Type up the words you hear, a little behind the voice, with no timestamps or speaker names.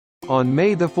On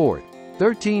May the 4th,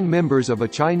 13 members of a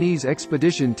Chinese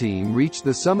expedition team reached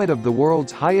the summit of the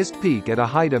world's highest peak at a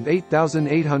height of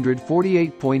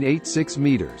 8,848.86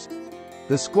 meters.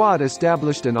 The squad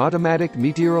established an automatic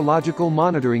meteorological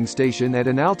monitoring station at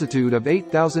an altitude of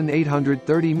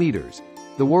 8,830 meters,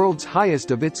 the world's highest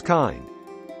of its kind.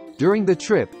 During the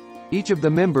trip, each of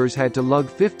the members had to lug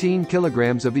 15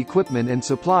 kilograms of equipment and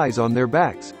supplies on their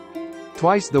backs,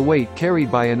 twice the weight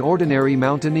carried by an ordinary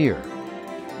mountaineer.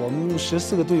 我们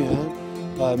14个队员，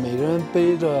每个人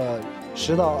背着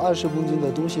10到20公斤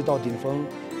的东西到顶峰，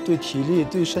对体力、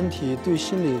对身体、对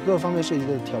心理各方面是一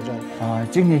个挑战。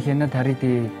今年现在다리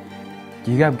때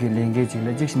기갑 길랭게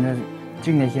지금 직신의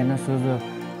직내 현나 소소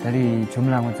다리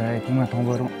주문하고 자 팀만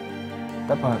통보로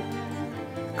답아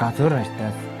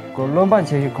가져라시다. 콜롬반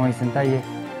체계 거기선다에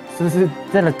스스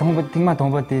tel 통보 팀만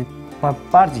통보때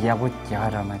빠르지 야고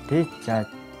야라마테 자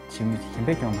지금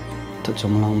힘백경 또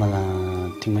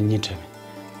주문하면 팀만 니체.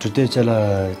 그때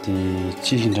제가 디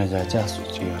지신자자 자수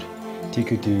지요.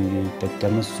 디그디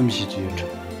때문에 숨쉬지요.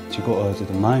 지고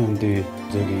어제도 마용대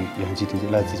저기 양지들이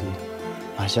라지는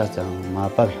마샤장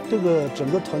마밥. 这个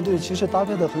整个团队其实搭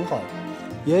配得很好，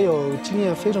也有经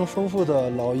验非常丰富的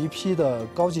老一批的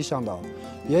高级向导，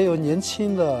也有年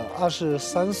轻的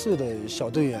23岁的小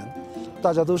队员，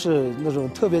大家都是那种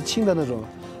特别轻的那种，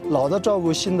老的照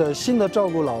顾新的，新的照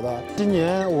顾老的。今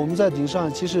年我们在顶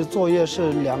上其实作业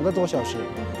是2个多小时，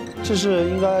这是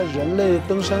应该人类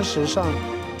登山史上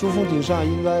珠峰顶上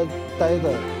应该待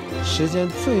的时间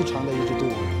最长的一支队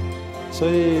伍，所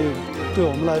以对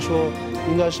我们来说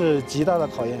应该是极大的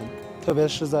考验，特别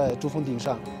是在珠峰顶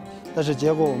上。但是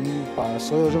结果我们把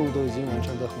所有任务都已经完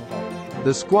成得很好。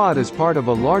The squad is part of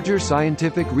a larger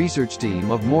scientific research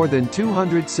team of more than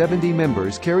 270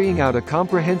 members carrying out a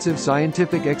comprehensive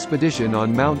scientific expedition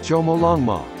on Mount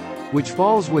Chomolungma, which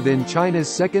falls within China's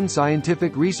second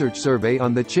scientific research survey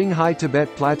on the Qinghai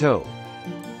Tibet Plateau.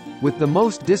 With the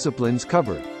most disciplines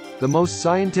covered, the most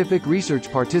scientific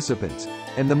research participants,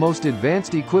 and the most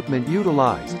advanced equipment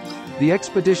utilized, the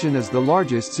expedition is the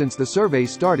largest since the survey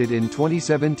started in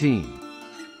 2017.